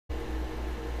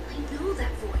know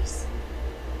that voice.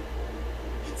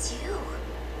 It's you.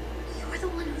 You're the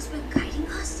one who's been guiding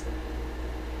us?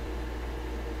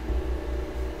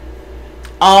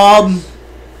 I am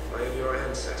your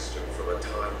ancestor from a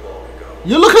time long ago.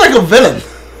 You look like a villain.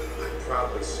 I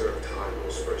proudly served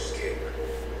Hyrule's first king.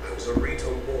 I was a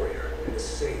Rito warrior and a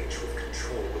sage with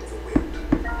control of the wind.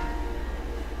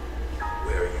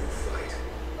 Where you fight,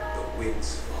 the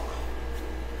winds follow.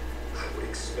 I would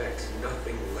expect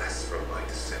nothing less from my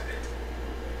descendant.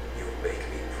 You make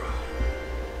me proud.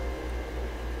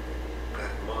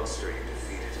 That monster you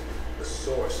defeated, the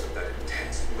source of that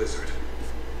intense blizzard,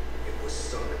 it was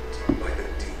summoned by the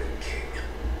Demon King.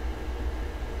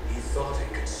 He thought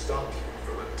it could stop you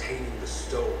from obtaining the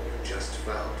stone you just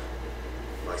found.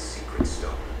 My secret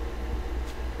stone.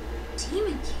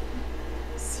 Demon King?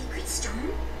 Secret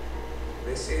stone?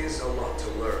 This is a lot to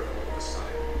learn all of a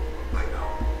sudden. I know.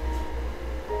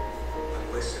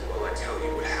 But listen while I tell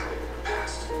you what happened in the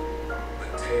past.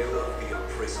 A tale of the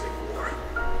imprisoning war.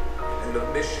 And the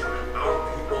mission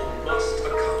our people must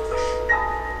accomplish.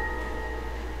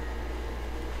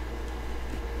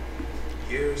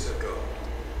 Years ago,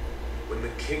 when the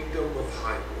Kingdom of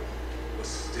Hyrule was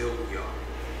still young,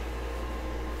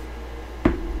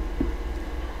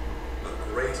 a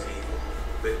great evil,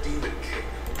 the Demon King,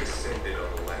 descended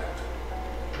on the land.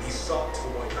 He sought to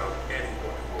wipe out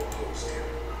anyone who opposed him.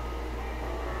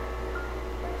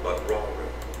 But Rauru,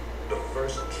 the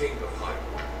first king of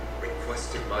Hyrule,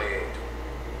 requested my aid,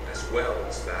 as well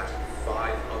as that of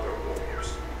 5 other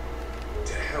warriors,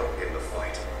 to help in the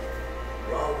fight.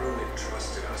 Rauru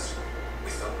entrusted us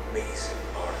with amazing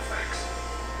artifacts,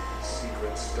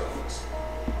 secret stones,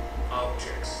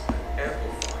 objects that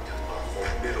amplified our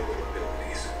formidable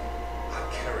abilities. I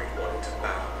carried one into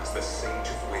battle as the Sage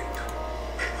of Wind,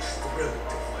 and was thrilled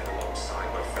to fight alongside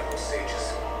my fellow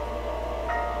sages.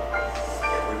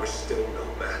 Yet we were still no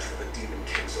match for the Demon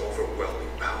King's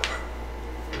overwhelming power.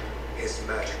 His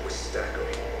magic was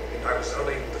staggering, and I was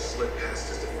unable to slip past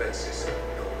his defenses,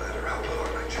 no matter how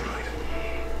hard I tried.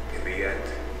 In the end,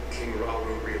 King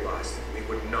Rauru realized that we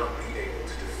would not be able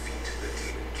to defeat the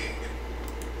Demon King.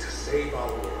 To save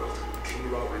our world, King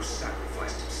Rauru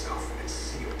sacrificed himself and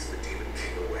sealed the Demon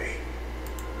King away.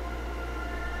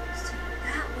 So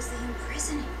that was the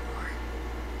imprisoning war.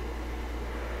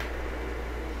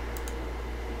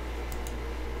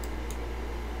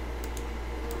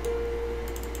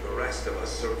 The rest of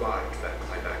us survived that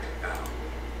climactic battle,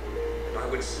 and I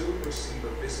would soon receive a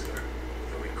visitor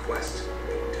with a request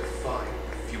that would define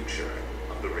the future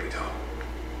of the Rito.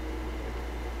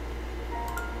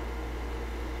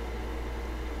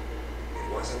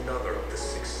 It was another of the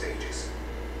 6 sages,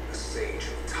 the Sage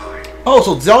of Time. Oh,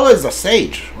 so Zelda is a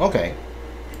sage. Okay.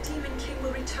 The Demon King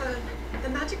will return. The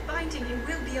magic binding him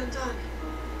will be undone.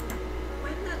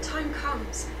 When that time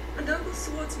comes, a noble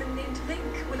swordsman named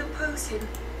Link will oppose him.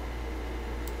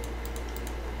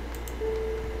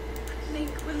 But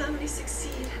Link will only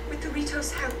succeed with the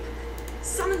Rito's help.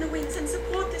 Summon the winds and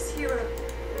support this hero.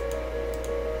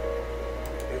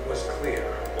 It was clear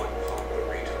what part the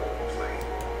Rito would play.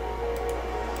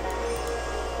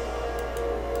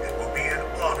 It will be an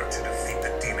honor to defeat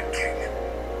the Demon King.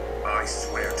 I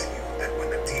swear to you that when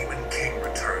the Demon King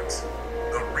returns,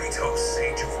 the Rito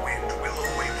Sage of Wind will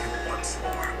awaken once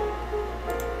more.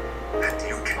 And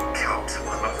you can count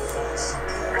on the full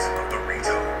support of the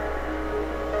Rito.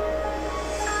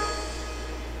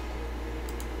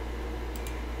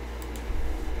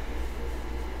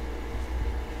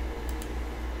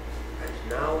 And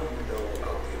now you know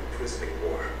about the imprisoning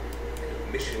war and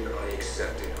a mission I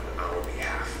accepted on our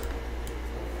behalf.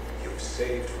 You've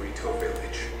saved Rito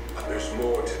Village, but there's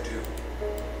more to do.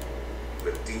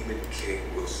 The Demon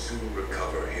King will soon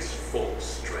recover his full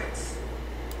strength.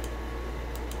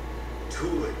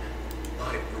 Tulin,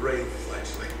 my brave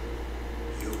fledgling,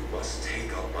 you must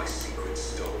take up my secret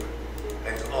stone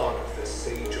and honor the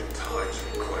Sage of Time's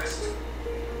request.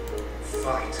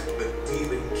 Fight the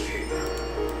Demon King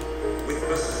with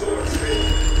the swordsman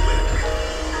Link.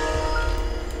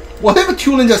 What if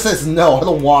Tulin just says no, I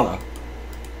don't wanna?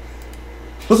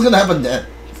 What's gonna happen then?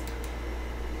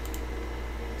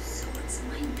 So it's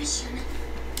my mission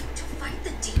to fight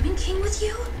the Demon King with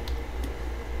you?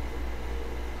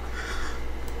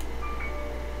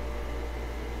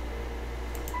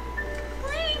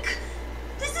 Link!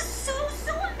 This is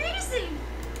so amazing!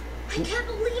 I can't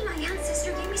believe my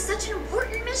ancestor gave me such an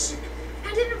important mission,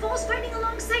 and it involves fighting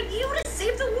alongside you to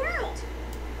save the world!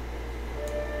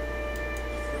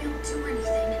 If we don't do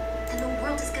anything, then the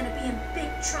world is gonna be in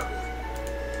big trouble.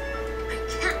 I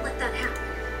can't let that happen.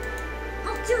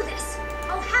 I'll do this!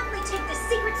 I'll happily take this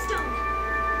secret stone!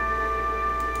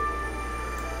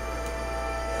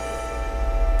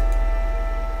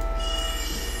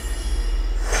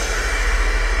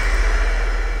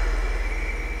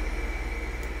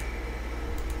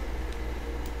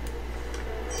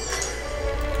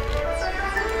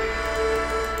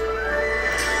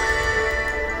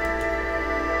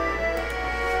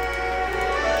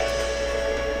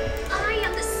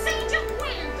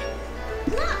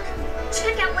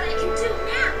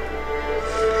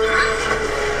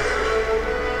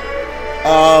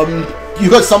 You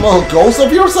got summon a ghost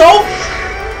of yourself?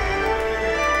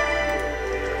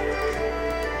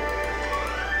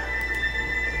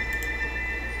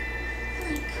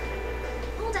 Link,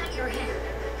 hold out your hand.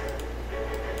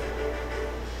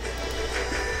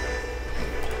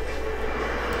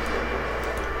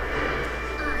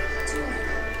 I, Tulin,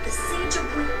 the Sage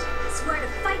of Wind, swear to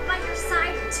fight by your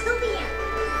side until the end.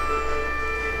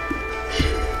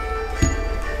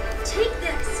 Take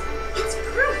this. It's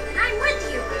proof that I'm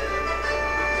with you.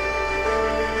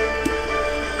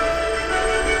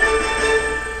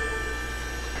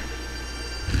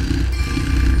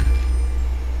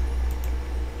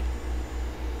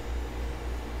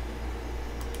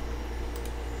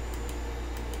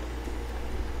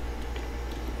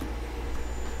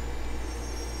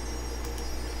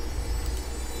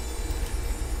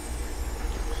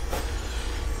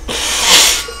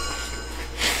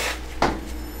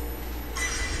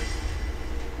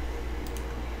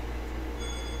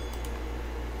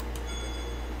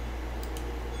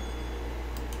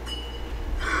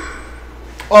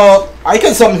 I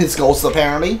can summon his ghost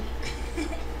apparently.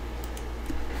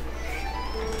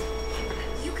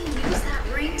 You can use that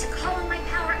ring to call on my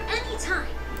power anytime,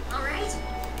 alright?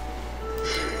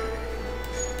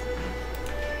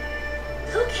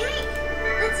 Okay,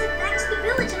 let's head back to the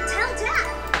village and tell Dad.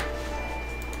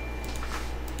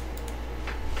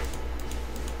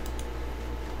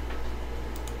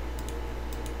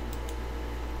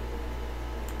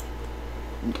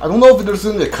 I don't know if there's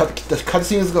the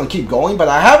cutscene is gonna keep going, but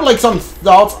I have like some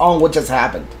thoughts on what just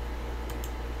happened.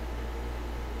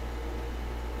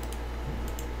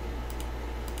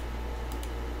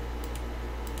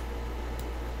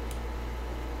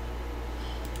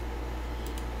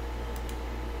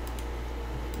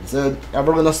 Is it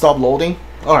ever gonna stop loading?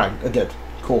 Alright, it did.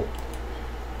 Cool.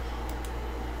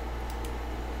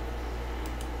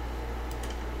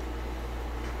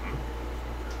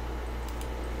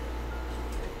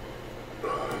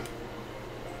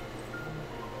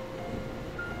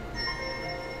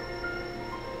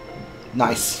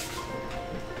 Nice.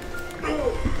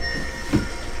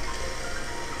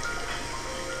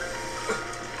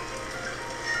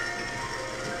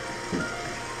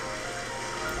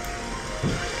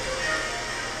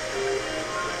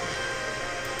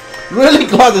 Really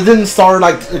glad I didn't start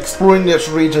like exploring this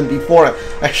region before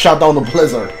I shut down the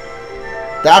blizzard.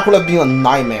 That would have been a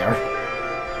nightmare.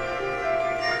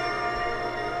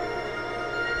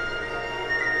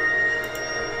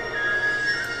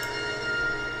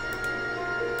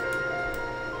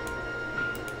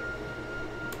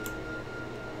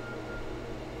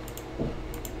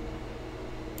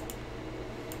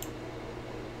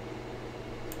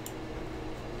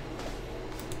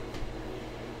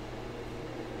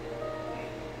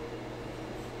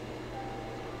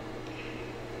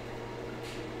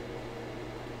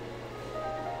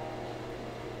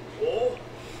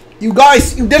 You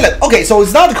guys, you did it! Okay, so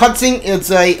it's not a cutscene, it's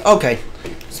a... Okay.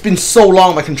 It's been so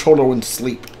long my controller went to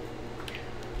sleep.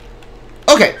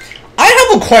 Okay, I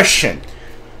have a question.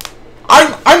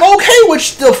 I'm okay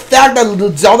with the fact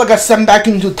that Zelda got sent back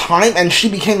into time and she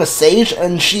became a sage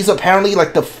and she's apparently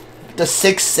like the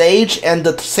sixth sage and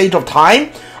the sage of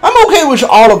time. I'm okay with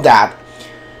all of that.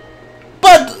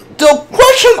 But the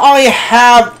question I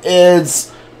have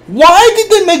is, why did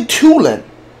they make Tulin?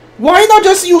 Why not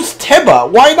just use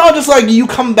Teba? Why not just like you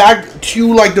come back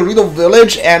to like the Hyrule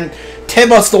village and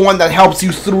Teba's the one that helps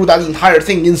you through that entire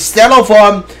thing instead of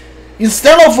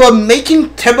making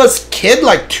Teba's kid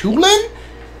like Tulin,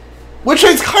 which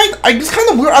is kind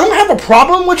of weird. I don't have a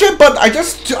problem with it, but I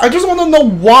just want to know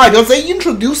why, because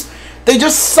they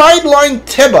just sidelined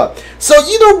Teba. So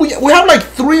either we have like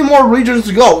 3 more regions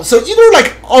to go. So either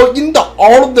like in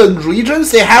all of the regions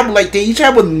they each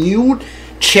have a new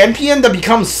champion that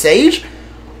becomes sage,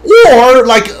 or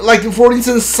like for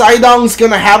instance Sidon's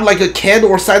gonna have like a kid,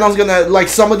 or Sidon's gonna like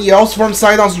somebody else from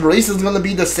Sidon's race is gonna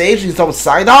be the sage instead of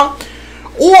Sidon,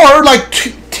 or like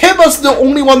Teba's the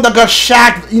only one that got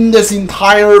shacked in this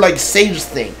entire like sage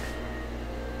thing.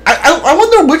 I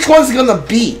wonder which one's gonna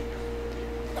be.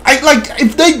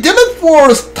 If they did it for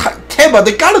Teba,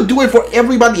 they gotta do it for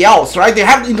everybody else, right? They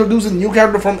have to introduce a new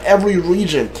character from every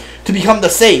region to become the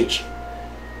sage.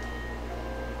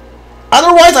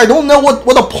 Otherwise, I don't know what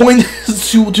the point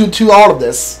is to all of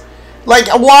this. Like,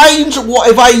 why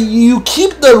if you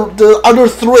keep the other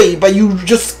 3, but you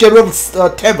just get rid of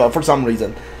Teba for some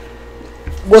reason?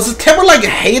 Was Teba like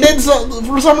hated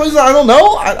for some reason? I don't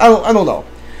know. I don't know.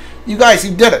 You guys,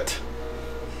 you did it.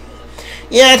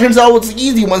 Yeah, it turns out it's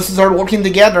easy once you start working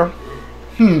together.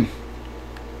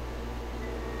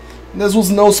 This was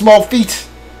no small feat.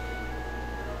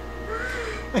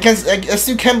 I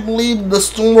still can't believe the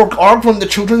Stonework arc from the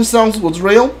children's songs was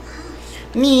real.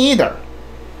 Me either.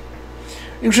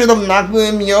 You should have knocked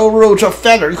me over with a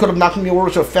feather. You could have knocked me over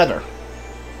with a feather.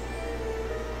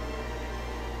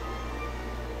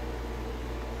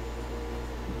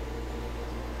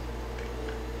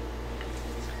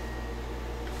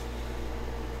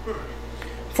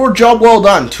 For a job well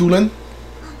done, Tulin.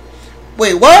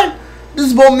 Wait, what?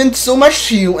 This bowl meant so much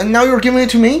to you, and now you're giving it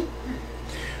to me?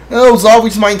 It was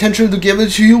always my intention to give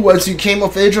it to you once you came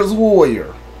of age as a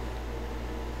warrior.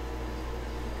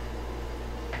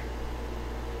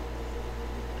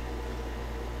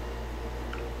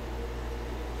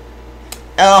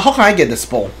 How can I get this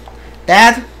bowl?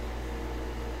 Dad?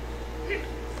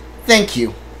 Thank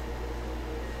you.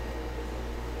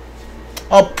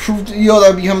 I'll prove to you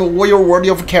that I become a warrior worthy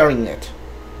of carrying it.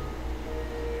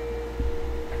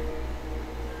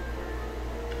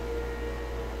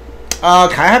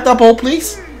 Can I have that bowl,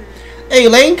 please? Hey,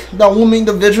 Link, that woman in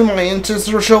the vision my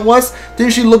ancestor showed us,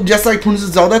 didn't she look just like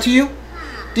Princess Zelda to you?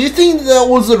 Do you think that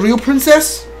was a real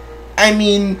princess? I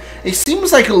mean, it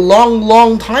seems like a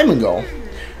long time ago.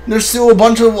 There's still a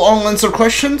bunch of unanswered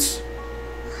questions.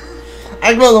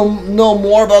 I'd rather know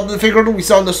more about the figure we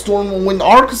saw in the Stormwind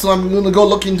arc, so I'm gonna go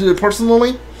look into it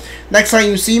personally. Next time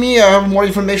you see me, I have more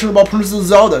information about Princess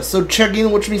Zelda, so check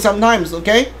in with me sometimes,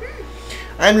 okay?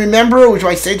 And remember, with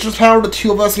my Sage's power, the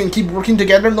two of us can keep working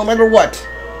together no matter what.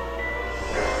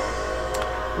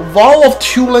 Vow of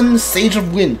Tulin, Sage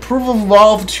of Wind. Proof of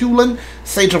Vow of Tulin,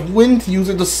 Sage of Wind, use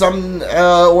it to summon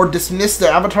or dismiss the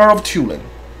avatar of Tulin.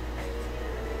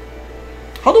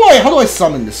 How do I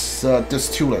summon this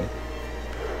Tulin?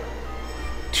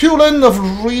 Tulin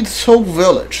of Reed's Hope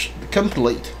Village.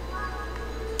 Complete.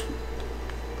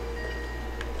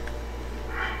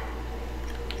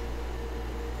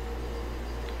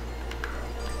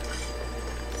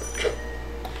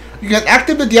 You can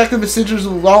activate the deactivate signatures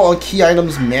while on key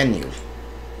items menu.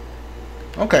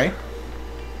 Okay.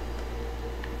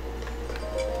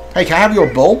 Hey, can I have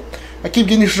your bow? I keep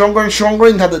getting stronger and stronger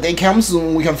until the day comes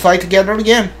when we can fight together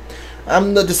again.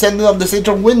 I'm the descendant of the Sage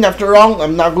of Wind after all.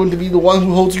 I'm not going to be the one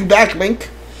who holds you back,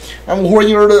 Link. I'm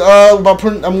worried about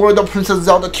Princess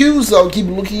Zelda too, so I'll keep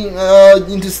looking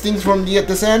into things from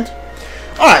this end.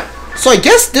 Alright, so I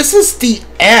guess this is the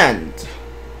end.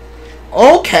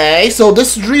 Okay, so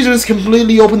this region is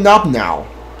completely opened up now.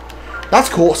 That's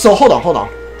cool. So hold on.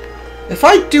 If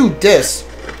I do this...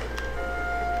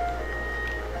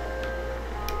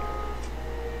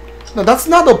 No, that's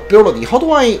not ability. How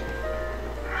do I...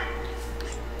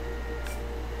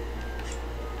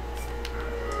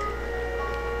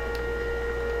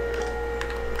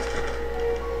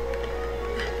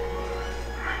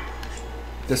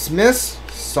 Dismiss,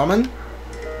 summon.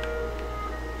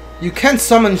 You can't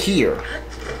summon here.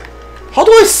 How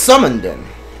do I summon then?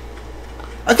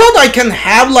 I thought I can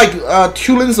have like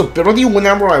Tulin's ability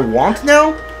whenever I want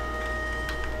now.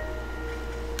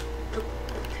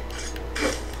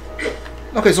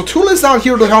 Okay, so Tulin's not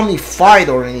here to help me fight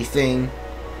or anything.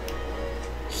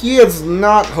 He is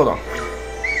not. Hold on.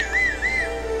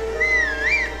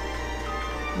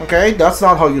 Okay, that's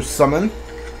not how you summon.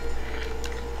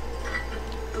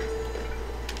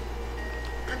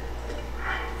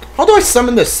 How do I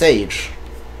summon the Sage?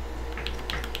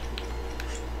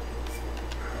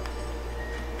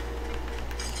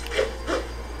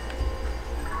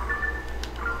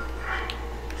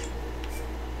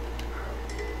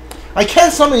 I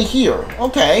can't summon here.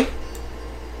 Okay.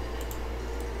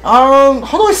 How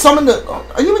do I summon the?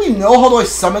 I don't even know how do I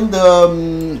summon how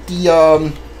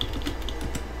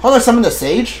do I summon the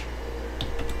Sage?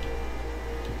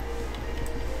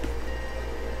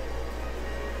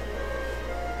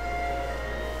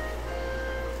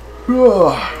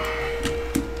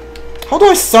 How do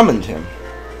I summon him?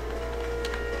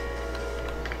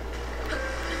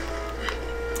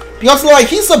 Because like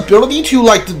his ability to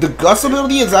like the Gust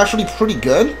ability is actually pretty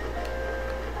good.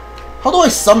 How do I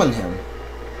summon him?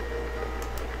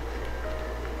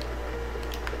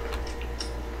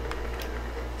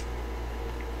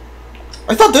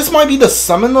 I thought this might be the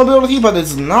summon ability, but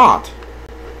it's not.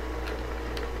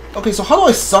 Okay, so how do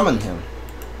I summon him?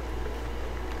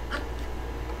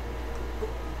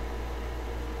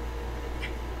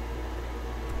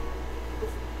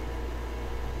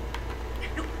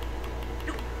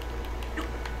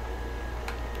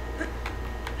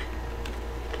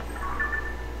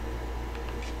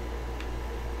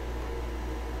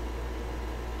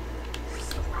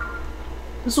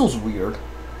 This was weird.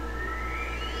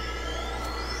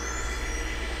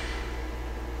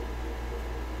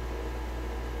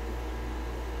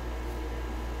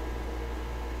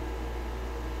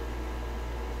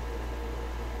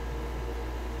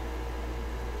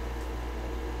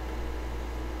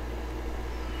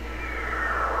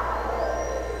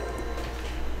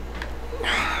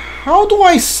 How do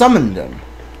I summon them?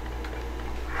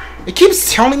 It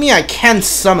keeps telling me I can't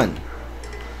summon.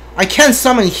 I can't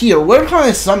summon here. Where can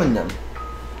I summon them?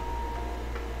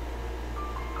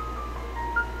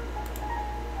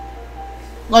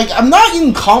 Like, I'm not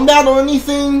in combat or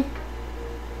anything.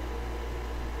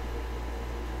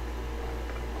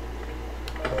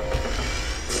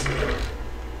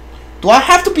 Do I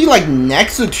have to be like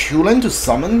next to Tulin to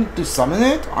summon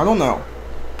it? I don't know.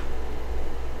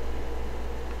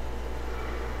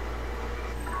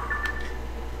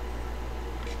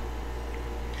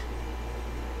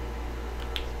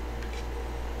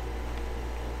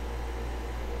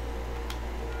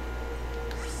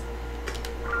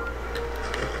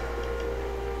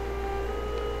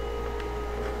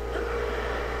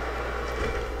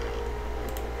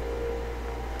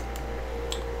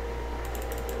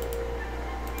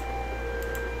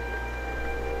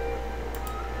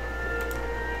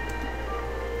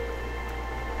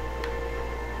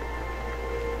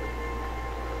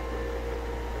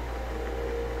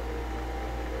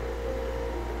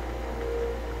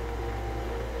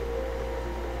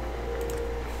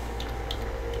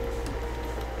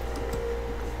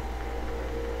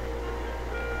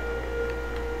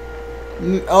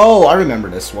 Oh, I remember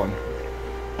this one.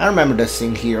 I remember this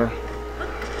thing here.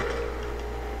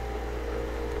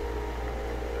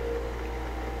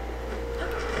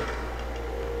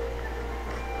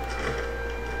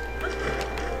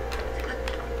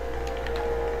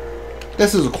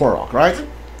 This is a Korok, right?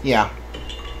 Yeah.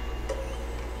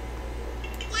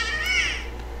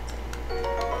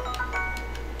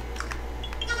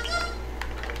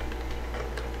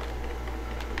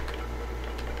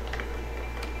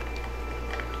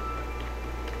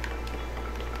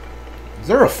 Is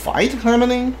there a fight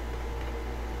happening?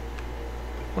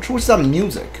 What's with that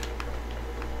music?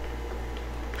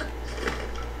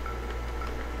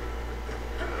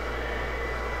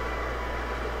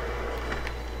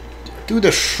 Do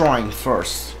the shrine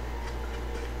first.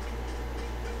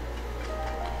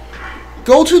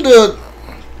 Go to the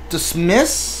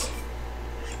dismiss.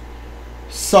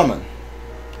 Summon.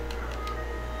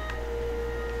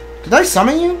 Did I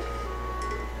summon you?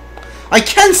 I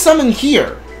can't summon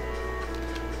here.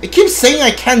 It keeps saying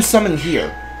I can't summon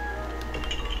here.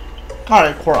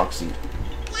 Alright, Korok Seed.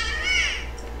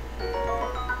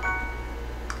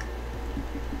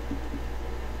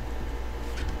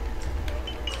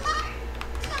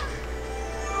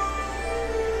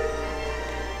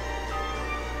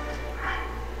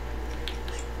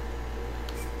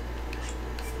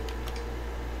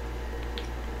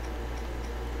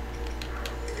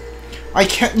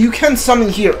 You can't summon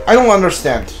here. I don't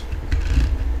understand.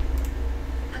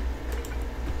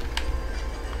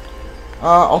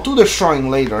 I'll do the shrine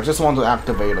later. I just want to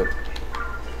activate it.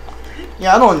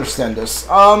 Yeah, I don't understand this. Do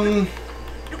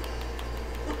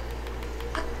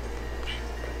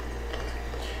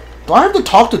I have to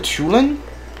talk to Tulin?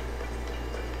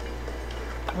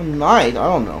 A knight? I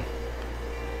don't know.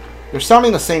 They're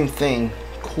sounding the same thing.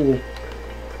 Cool.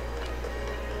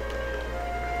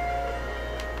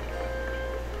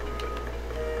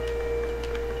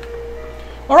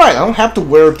 Alright, I don't have to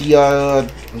wear the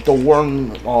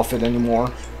worm outfit anymore.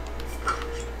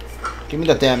 Give me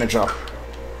the damage up.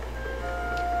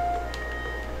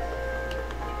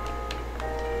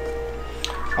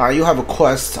 Alright, you have a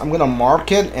quest. I'm gonna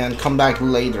mark it and come back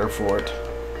later for it.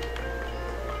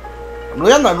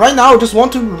 Right now, I just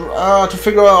want to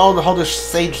figure out how this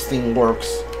sage thing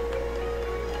works.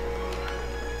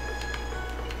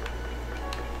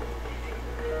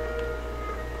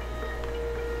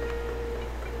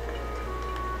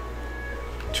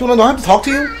 Tulin, do I have to talk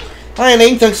to you? Hi,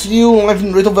 Link, thanks to you, I've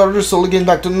been Ritual Villagers slowly getting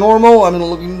back to normal. I've been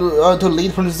looking to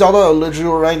lead Princess Zelda. I'll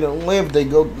literally right now live. They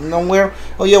go nowhere.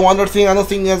 Oh yeah, one other thing, I don't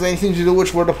think it has anything to do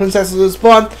with where the princess is,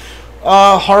 but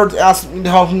Hard asked me to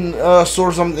help him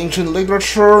source some ancient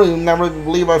literature. You'll never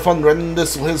believe I found read in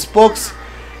his books.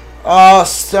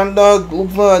 Zelda,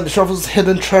 Lupa, and the Shuffle's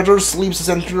hidden treasure sleeps the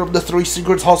center of the three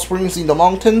secret hot springs in the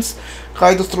mountains.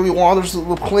 Guide the three waters to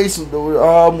the place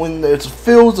when it's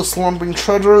filled, the slumbering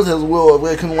treasures will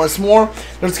awaken once more.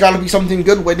 There's gotta be something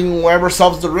good waiting wherever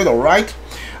solves the riddle, right?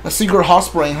 A secret hot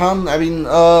spring, huh? I've been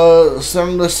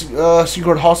selling this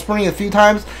secret hot spring a few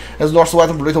times. It's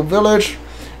northwest of Little Village.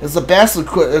 It's the best, a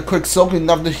quick soak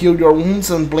enough to heal your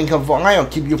wounds and blink of an eye. I'll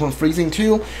keep you from freezing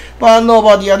too. But I don't know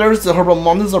about the others. The Herbal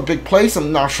Mountains are a big place.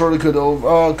 I'm not sure we could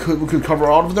cover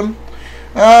all of them.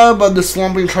 But the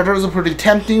slumbering treasures are pretty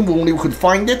tempting. If only we could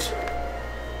find it.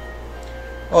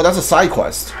 Oh, that's a side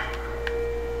quest.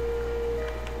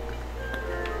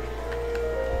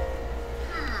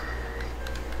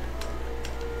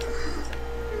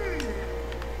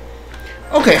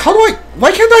 Okay, how do I...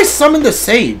 Why can't I summon the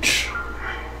sage?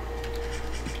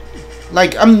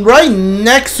 Like, I'm right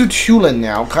next to Tulin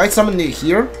now. Can I summon it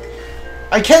here?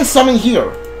 I can't summon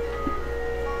here.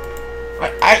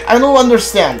 I don't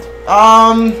understand.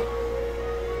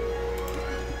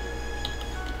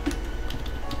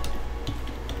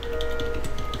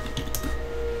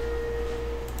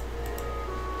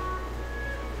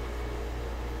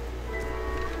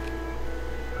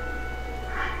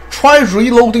 Try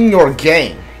reloading your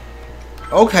game.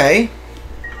 Okay.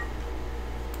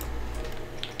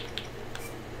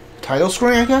 Title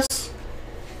screen, I guess?